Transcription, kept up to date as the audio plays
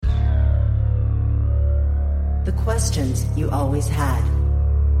The questions you always had.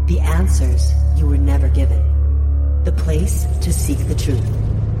 The answers you were never given. The place to seek the truth.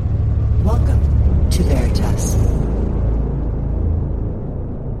 Welcome to Veritas.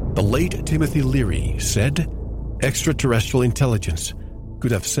 The late Timothy Leary said extraterrestrial intelligence could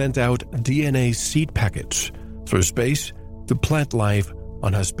have sent out DNA seed packets through space to plant life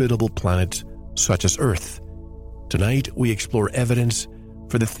on hospitable planets such as Earth. Tonight, we explore evidence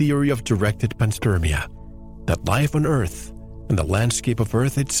for the theory of directed panspermia, that life on Earth and the landscape of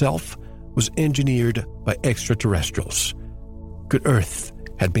Earth itself was engineered by extraterrestrials. Could Earth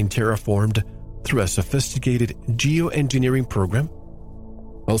have been terraformed through a sophisticated geoengineering program?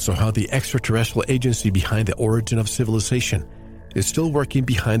 Also, how the extraterrestrial agency behind the origin of civilization is still working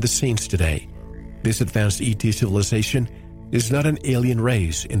behind the scenes today. This advanced ET civilization is not an alien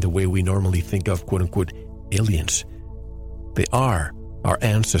race in the way we normally think of quote-unquote aliens. They are our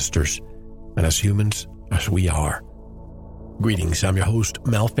ancestors, and as humans as we are. Greetings, I'm your host,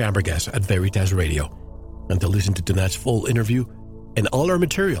 Mel Fabregas at Veritas Radio. And to listen to tonight's full interview and all our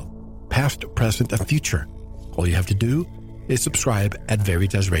material, past, present, and future, all you have to do is subscribe at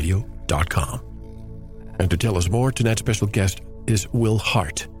veritasradio.com. And to tell us more, tonight's special guest is Will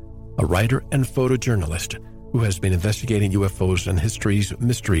Hart, a writer and photojournalist who has been investigating UFOs and history's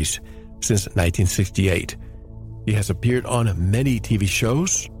mysteries since 1968. He has appeared on many TV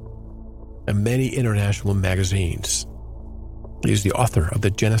shows and many international magazines. He is the author of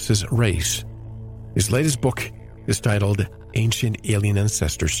The Genesis Race. His latest book is titled Ancient Alien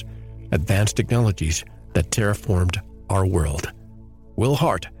Ancestors, Advanced Technologies That Terraformed Our World. Will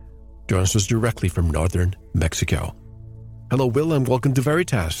Hart joins us directly from northern Mexico. Hello, Will, and welcome to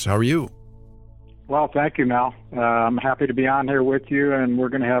Veritas. How are you? Well, thank you, Mel. I'm happy to be on here with you, and we're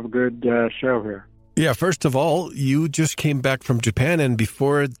going to have a good show here. Yeah, first of all, you just came back from Japan, and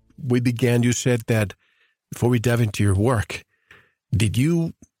before we began, you said that before we dive into your work, did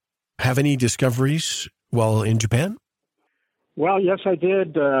you have any discoveries while in Japan? Well, yes, I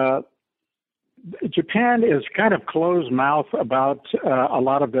did. Japan is kind of closed mouth about a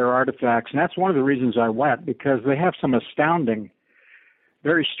lot of their artifacts, and that's one of the reasons I went, because they have some astounding,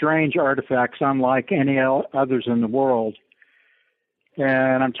 very strange artifacts unlike any others in the world.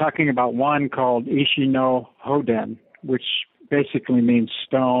 And I'm talking about one called Ishi no Hoden, which basically means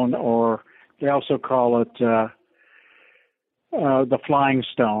stone, or they also call it the flying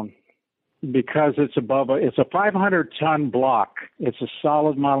stone, because it's it's a 500-ton block. It's a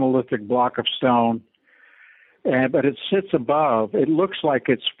solid monolithic block of stone, but it sits above. It looks like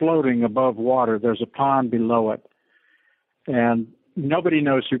it's floating above water. There's a pond below it, and nobody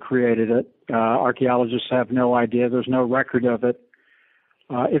knows who created it. Archaeologists have no idea. There's no record of it.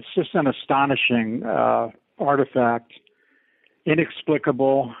 It's just an astonishing artifact,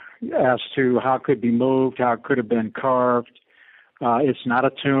 inexplicable as to how it could be moved, how it could have been carved. It's not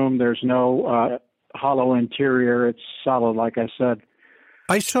a tomb. There's no hollow interior. It's solid, like I said.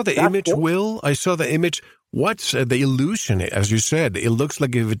 I saw the image, Will. I saw the image. What's the illusion? As you said, it looks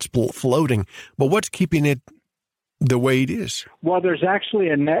like if it's floating, but what's keeping it the way it is? Well, there's actually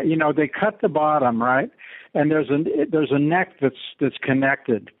a neck. You know, they cut the bottom, right? And there's a neck that's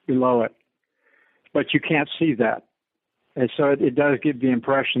connected below it, but you can't see that, and so it does give the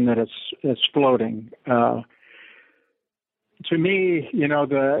impression that it's floating. To me, you know,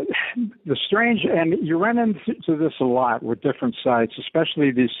 the strange, and you run into this a lot with different sites,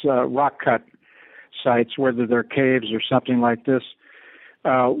 especially these rock cut sites, whether they're caves or something like this.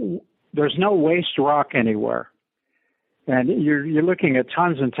 There's no waste rock anywhere. And you're looking at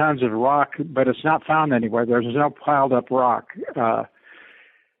tons and tons of rock, but it's not found anywhere. There's no piled up rock.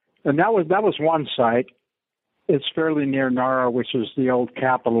 And that was one site. It's fairly near Nara, which is the old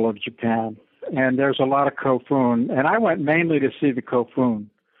capital of Japan. And there's a lot of kofun. And I went mainly to see the kofun,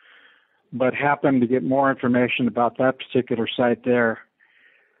 but happened to get more information about that particular site there.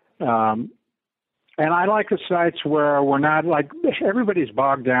 And I like the sites where we're not like, everybody's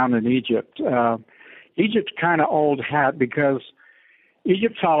bogged down in Egypt. Egypt's kind of old hat because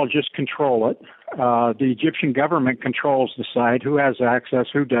Egyptologists control it. The Egyptian government controls the site, who has access,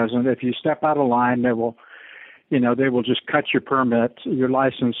 who doesn't. If you step out of line, they will just cut your permit, your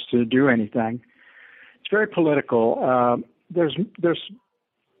license to do anything. It's very political. There's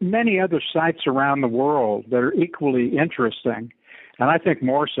many other sites around the world that are equally interesting, and I think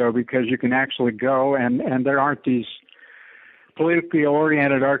more so because you can actually go and there aren't these politically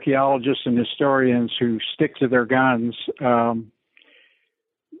oriented archaeologists and historians who stick to their guns.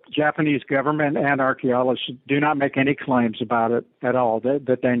 Japanese government and archaeologists do not make any claims about it at all,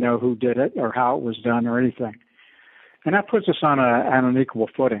 that they know who did it or how it was done or anything. And that puts us on an equal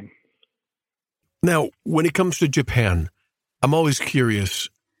footing. Now, when it comes to Japan, I'm always curious.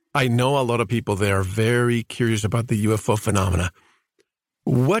 I know a lot of people there are very curious about the UFO phenomena.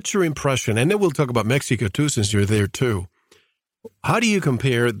 What's your impression? And then we'll talk about Mexico, too, since you're there, too. How do you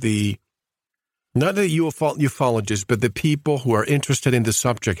compare not the ufologists, but the people who are interested in the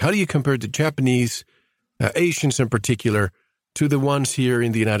subject? How do you compare the Japanese, Asians in particular, to the ones here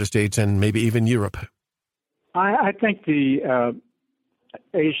in the United States and maybe even Europe? I think the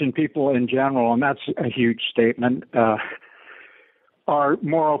Asian people in general, and that's a huge statement, are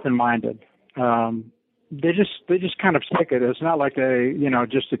more open-minded. They just kind of take it. It's not like they,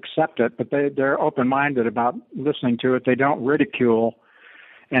 just accept it, but they're open-minded about listening to it. They don't ridicule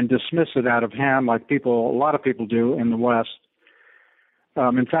and dismiss it out of hand like a lot of people do in the West.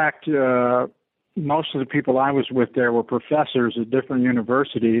 In fact, most of the people I was with there were professors at different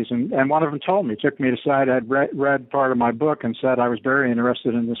universities, and one of them took me aside. I'd read part of my book and said I was very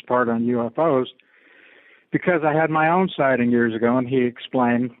interested in this part on UFOs because I had my own sighting years ago, and he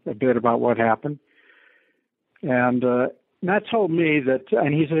explained a bit about what happened. And that told me that,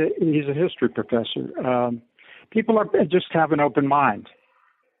 and he's a history professor, people just have an open mind.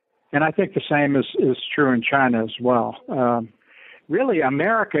 And I think the same is true in China as well. Really,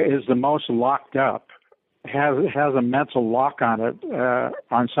 America is the most locked up, has a mental lock on it,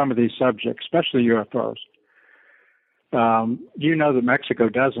 on some of these subjects, especially UFOs. That Mexico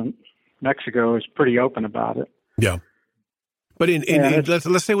doesn't. Mexico is pretty open about it. Yeah. But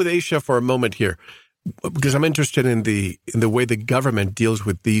let's stay with Asia for a moment here, because I'm interested in the way the government deals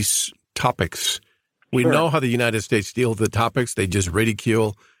with these topics. We know how the United States deal with the topics. They just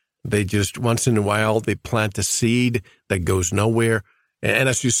ridicule. They just, once in a while, they plant a seed that goes nowhere. And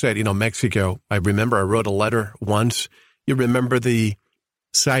as you said, Mexico, I remember I wrote a letter once. You remember the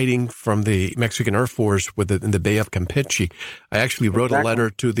sighting from the Mexican Air Force in the Bay of Campeche. I actually wrote a letter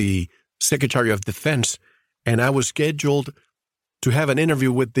to the Secretary of Defense, and I was scheduled to have an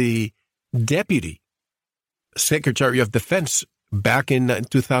interview with the Deputy Secretary of Defense back in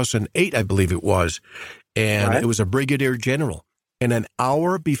 2008, I believe it was. And It was a brigadier general. And an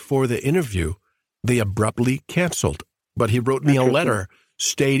hour before the interview, they abruptly canceled. But he wrote me a letter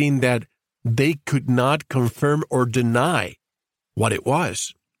stating that they could not confirm or deny what it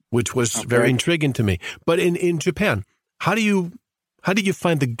was, which was very intriguing to me. But in Japan, how do you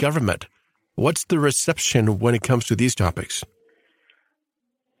find the government? What's the reception when it comes to these topics?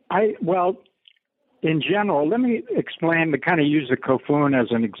 In general, let me explain, to kind of use the Kofun as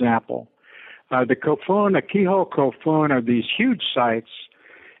an example. The Kofun, the keyhole Kofun, are these huge sites,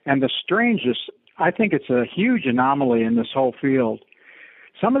 and the strangest, I think it's a huge anomaly in this whole field.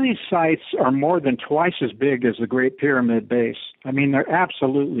 Some of these sites are more than twice as big as the Great Pyramid Base. I mean, they're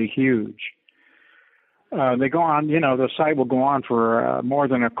absolutely huge. They go on, the site will go on for more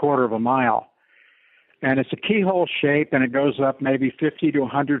than a quarter of a mile. And it's a keyhole shape, and it goes up maybe 50 to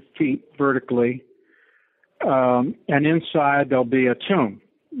 100 feet vertically. And inside there'll be a tomb,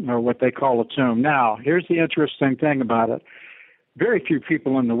 or what they call a tomb. Now, here's the interesting thing about it. Very few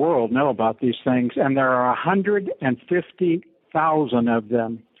people in the world know about these things, and there are 150,000 of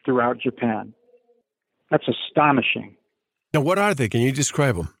them throughout Japan. That's astonishing. Now, what are they? Can you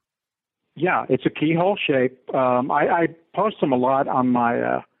describe them? Yeah, it's a keyhole shape. I post them a lot on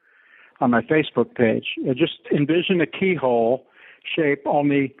my Facebook page. Just envision a keyhole shape,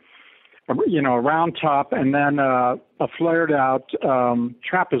 only a round top, and then a flared out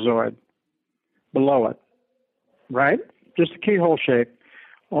trapezoid below it. Right? Just a keyhole shape.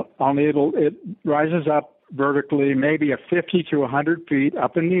 Only it rises up vertically, maybe 50 to 100 feet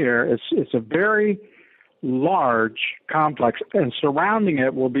up in the air. It's a very large complex, and surrounding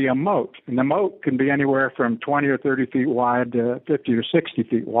it will be a moat. And the moat can be anywhere from 20 or 30 feet wide to 50 or 60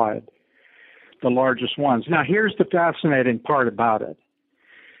 feet wide, the largest ones. Now, here's the fascinating part about it.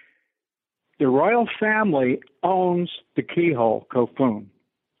 The royal family owns the keyhole Kofun.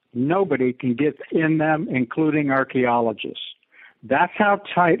 Nobody can get in them, including archaeologists. That's how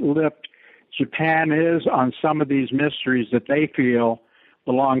tight-lipped Japan is on some of these mysteries that they feel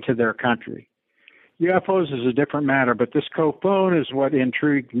belong to their country. UFOs is a different matter, but this Kofun is what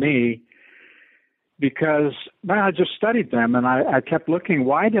intrigued me because I just studied them, and I kept looking,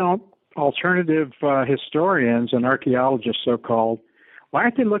 why don't alternative historians and archaeologists, so-called, why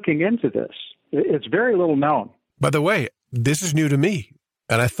aren't they looking into this? It's very little known. By the way, this is new to me,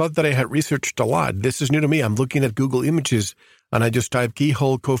 and I thought that I had researched a lot. This is new to me. I'm looking at Google Images, and I just typed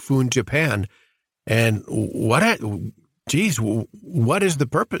keyhole Kofun Japan, and what is the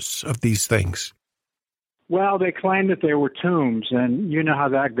purpose of these things? Well, they claim that they were tombs, and you know how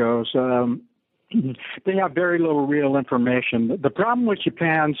that goes. They have very little real information. The problem with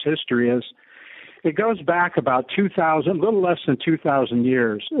Japan's history is It goes back about 2,000, a little less than 2,000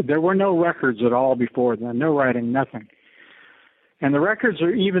 years. There were no records at all before then, no writing, nothing. And the records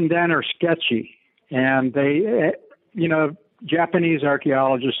are even then are sketchy. And they, Japanese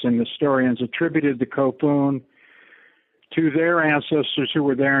archaeologists and historians attributed the Kofun to their ancestors who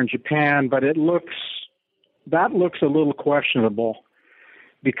were there in Japan, but that looks a little questionable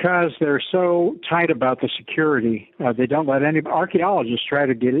because they're so tight about the security. They don't let any archaeologists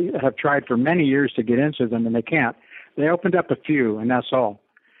have tried for many years to get into them, and they can't. They opened up a few, and that's all.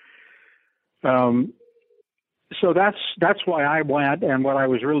 So that's why I went and what I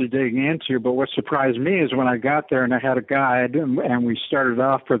was really digging into. But what surprised me is when I got there and I had a guide and we started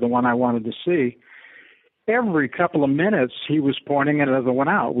off for the one I wanted to see, every couple of minutes he was pointing another one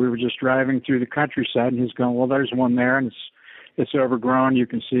out. We were just driving through the countryside and he's going, well, there's one there and it's overgrown. You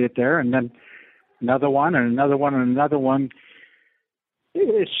can see it there. And then another one and another one and another one.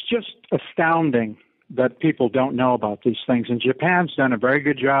 It's just astounding that people don't know about these things. And Japan's done a very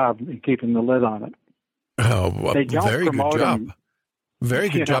good job in keeping the lid on it. Oh, well, they don't very good job. them. Very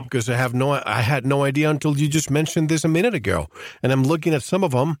good job, because I had no idea until you just mentioned this a minute ago. And I'm looking at some of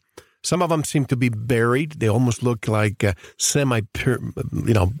them. Some of them seem to be buried. They almost look like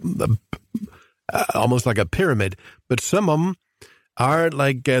almost like a pyramid. But some of them are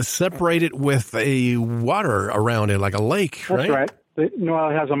like separated with a water around it, like a lake, right? That's right. It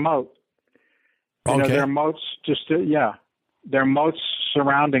has a moat. Okay. There are moats there are moats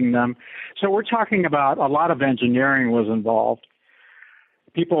surrounding them. So we're talking about a lot of engineering was involved.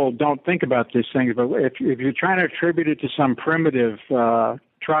 People don't think about these things, but if you're trying to attribute it to some primitive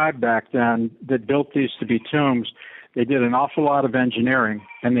tribe back then that built these to be tombs, they did an awful lot of engineering,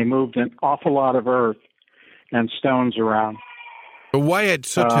 and they moved an awful lot of earth and stones around. But why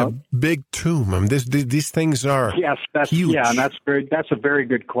it's such a big tomb? I mean, these things are huge. Yeah, and that's a very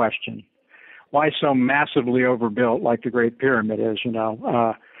good question. Why so massively overbuilt like the Great Pyramid is,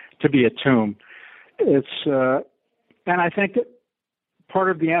 to be a tomb? It's and I think that part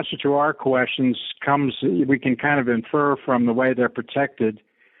of the answer to our questions we can kind of infer from the way they're protected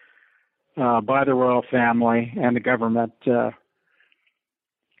by the royal family and the government. There's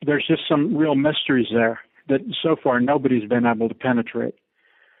just some real mysteries there that so far nobody's been able to penetrate.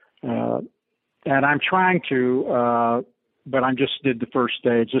 And I'm trying to, but I just did the first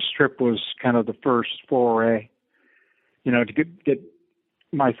stage. This trip was kind of the first foray, to get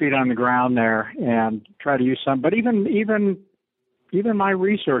my feet on the ground there and try to use some. But even my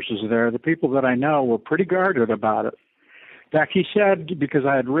resources there, the people that I know, were pretty guarded about it. In fact, he said, because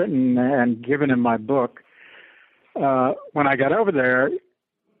I had written and given him my book, when I got over there,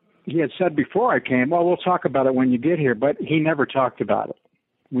 he had said before I came, well, we'll talk about it when you get here, but he never talked about it.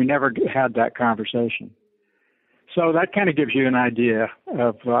 We never had that conversation. So that kind of gives you an idea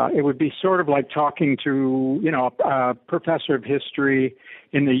of, it would be sort of like talking to, a professor of history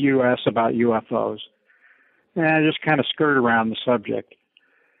in the U.S. about UFOs. And I just kind of skirt around the subject.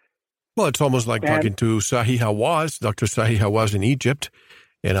 Well, it's almost like talking to Zahi Hawass, Dr. Zahi Hawass in Egypt,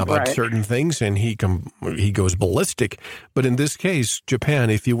 and about certain things, and he goes ballistic. But in this case, Japan,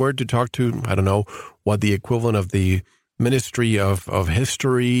 if you were to talk to, I don't know, what the equivalent of the Ministry of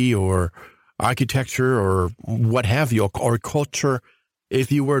History or architecture or what have you, or culture,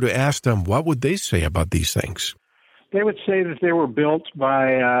 if you were to ask them, what would they say about these things? They would say that they were built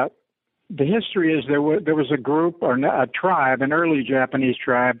by, the history is there was a group or a tribe, an early Japanese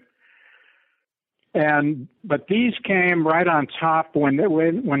tribe, but these came right on top when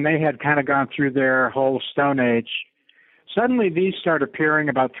they had kind of gone through their whole Stone Age. Suddenly these start appearing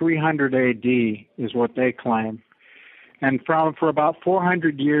about 300 A.D. is what they claim. And for about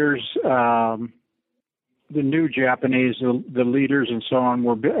 400 years, the new Japanese, the leaders and so on,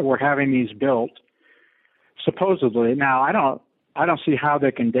 were having these built, supposedly. Now, I don't see how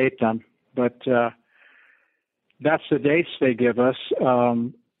they can date them, but that's the dates they give us.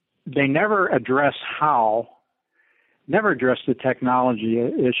 They never address never address the technology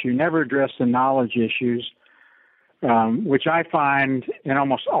issue, never address the knowledge issues, which I find in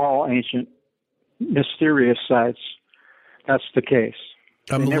almost all ancient mysterious sites. That's the case.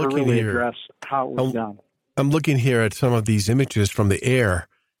 They never really address how it was done. I'm looking here at some of these images from the air,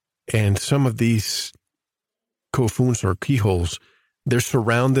 and some of these kofuns or keyholes, they're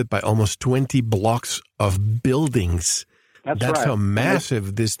surrounded by almost 20 blocks of buildings. That's right. How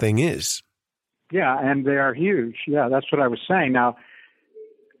massive this thing is. Yeah, and they are huge. Yeah, that's what I was saying. Now,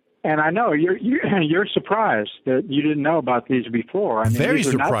 and I know you're surprised that you didn't know about these before. I mean, Very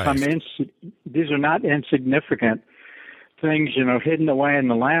surprised. These are not insignificant things, hidden away in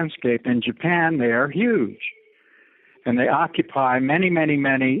the landscape. In Japan, they are huge, and they occupy many, many,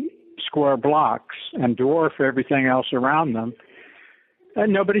 many square blocks and dwarf everything else around them.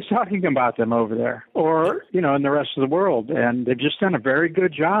 And nobody's talking about them over there or, in the rest of the world. And they've just done a very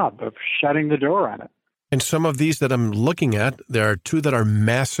good job of shutting the door on it. And some of these that I'm looking at, there are two that are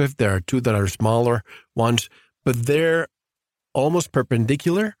massive. There are two that are smaller ones, but they're almost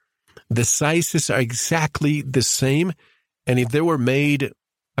perpendicular. The sizes are exactly the same. And if they were made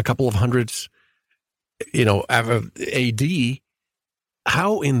a couple of hundreds, AD,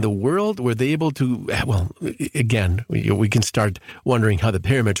 how in the world were they able to, well, again, we can start wondering how the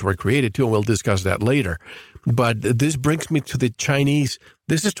pyramids were created too, and we'll discuss that later. But this brings me to the Chinese.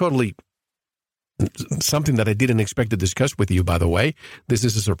 This is totally something that I didn't expect to discuss with you, by the way. This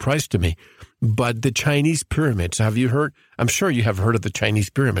is a surprise to me. But the Chinese pyramids, have you heard? I'm sure you have heard of the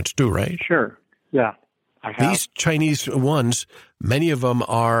Chinese pyramids too, right? Sure, yeah, I have. These Chinese ones, many of them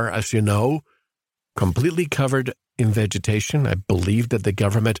are, as you know, completely covered in vegetation. I believe that the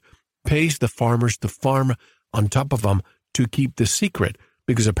government pays the farmers to farm on top of them to keep the secret,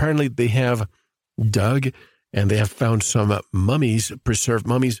 because apparently they have dug and they have found some mummies, preserved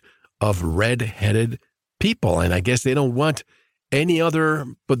mummies of red-headed people. And I guess they don't want any other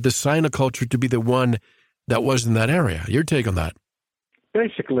but the Sinoculture to be the one that was in that area. Your take on that?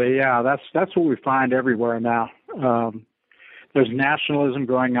 Basically, yeah, that's what we find everywhere now. There's nationalism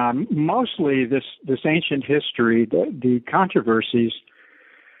going on. Mostly this ancient history, the controversies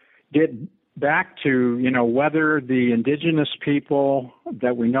get back to, whether the indigenous people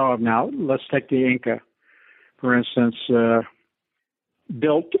that we know of now, let's take the Inca, for instance,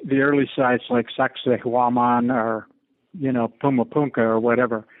 built the early sites like Sacsayhuaman or, Pumapunka or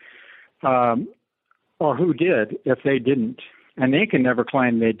whatever, or who did if they didn't. And the Inca never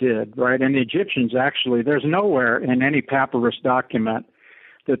claimed they did, right? And the Egyptians actually, there's nowhere in any papyrus document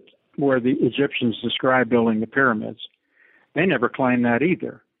where the Egyptians describe building the pyramids. They never claimed that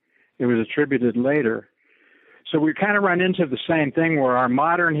either. It was attributed later. So we kind of run into the same thing where our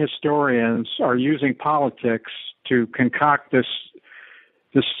modern historians are using politics to concoct this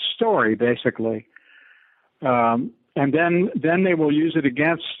story, basically. And then they will use it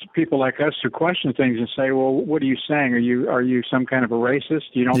against people like us who question things and say, well, what are you saying? Are you some kind of a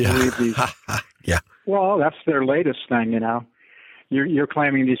racist? You don't believe these? Yeah. Well, that's their latest thing, You're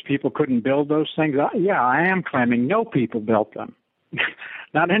claiming these people couldn't build those things? Yeah, I am claiming no people built them.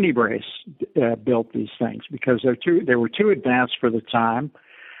 Not any race built these things because they were too advanced for the time.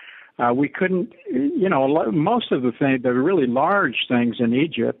 We couldn't, most of the really large things in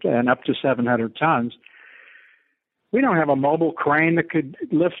Egypt and up to 700 tons, we don't have a mobile crane that could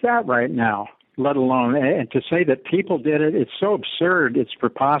lift that right now, let alone, and to say that people did it, it's so absurd, it's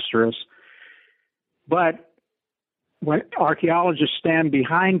preposterous. But when archaeologists stand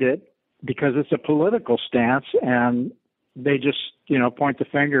behind it, because it's a political stance, and they just, point the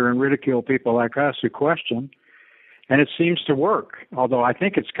finger and ridicule people like us who question, and it seems to work, although I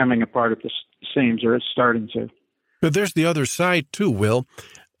think it's coming apart at the seams, or it's starting to. But there's the other side too, Will.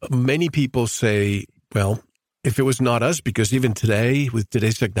 Many people say, well, if it was not us, because even today, with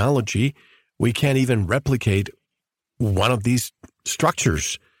today's technology, we can't even replicate one of these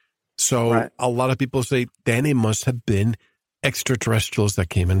structures. So right. A lot of people say, then it must have been extraterrestrials that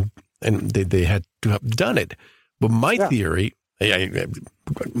came in and they had to have done it. But my theory, I'm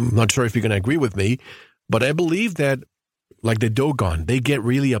not sure if you're going to agree with me, but I believe that, like the Dogon, they get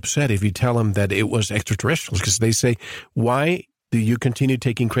really upset if you tell them that it was extraterrestrials, because they say, why do you continue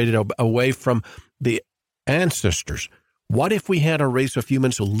taking credit away from the ancestors? What if we had a race of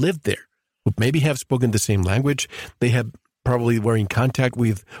humans who lived there, who maybe have spoken the same language? They have probably were in contact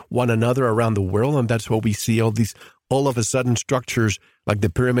with one another around the world, and that's what we see all of a sudden structures like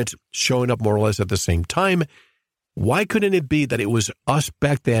the pyramids showing up more or less at the same time. Why couldn't it be that it was us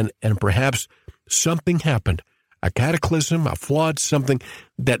back then, and perhaps something happened, a cataclysm, a flood, something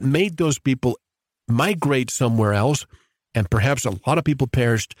that made those people migrate somewhere else, and perhaps a lot of people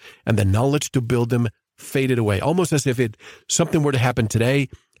perished, and the knowledge to build them faded away, almost as if something were to happen today,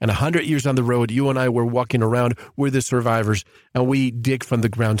 and 100 years down the road, you and I were walking around, we're the survivors, and we dig from the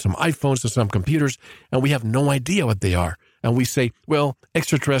ground some iPhones and some computers, and we have no idea what they are. And we say, well,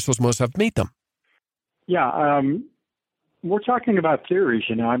 extraterrestrials must have made them. Yeah, we're talking about theories,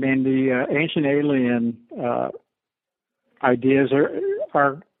 the ancient alien ideas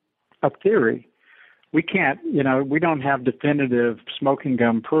are a theory. We can't, we don't have definitive smoking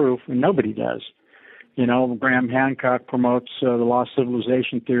gun proof, and nobody does. Graham Hancock promotes the lost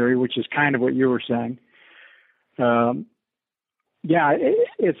civilization theory, which is kind of what you were saying.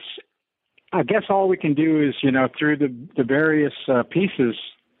 It's. I guess all we can do is, through the various pieces,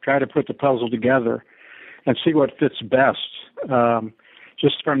 try to put the puzzle together and see what fits best.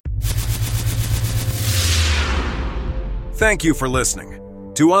 just from. Thank you for listening.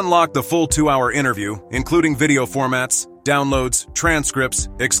 To unlock the full 2-hour interview, including video formats, downloads, transcripts,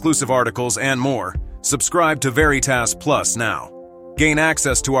 exclusive articles, and more, subscribe to Veritas Plus now. Gain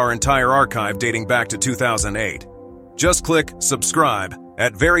access to our entire archive dating back to 2008. Just click subscribe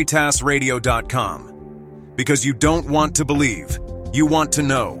at veritasradio.com. Because you don't want to believe, you want to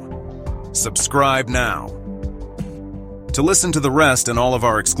know. Subscribe now. To listen to the rest and all of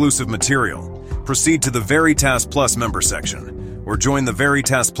our exclusive material, proceed to the Veritas Plus member section, or join the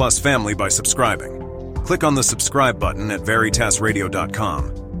Veritas Plus family by subscribing. Click on the subscribe button at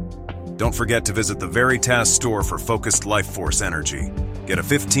veritasradio.com. Don't forget to visit the Veritas store for focused life force energy. Get a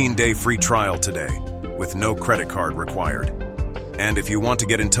 15-day free trial today, with no credit card required. And if you want to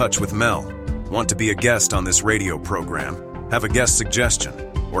get in touch with Mel, want to be a guest on this radio program, have a guest suggestion,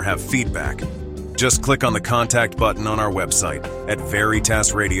 or have feedback, just click on the contact button on our website at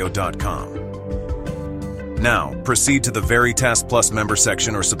veritasradio.com. Now, proceed to the Veritas Plus member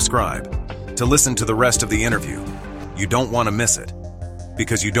section or subscribe to listen to the rest of the interview. You don't want to miss it.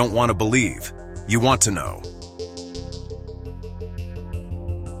 Because you don't want to believe, you want to know.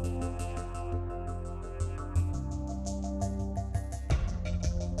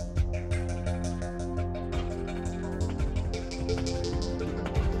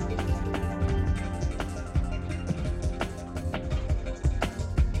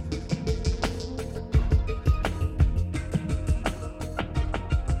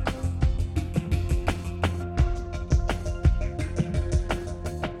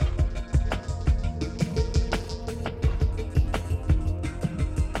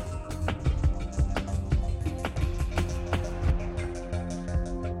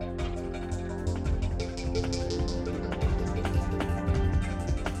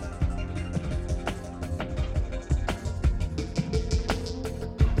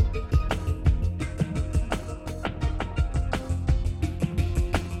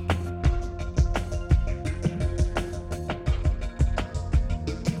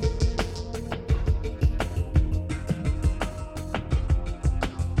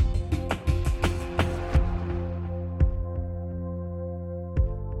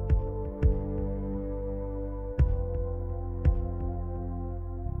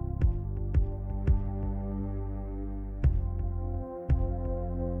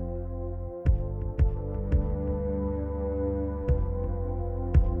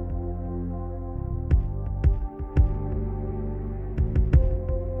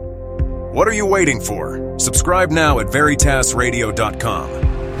 What are you waiting for? Subscribe now at veritasradio.com.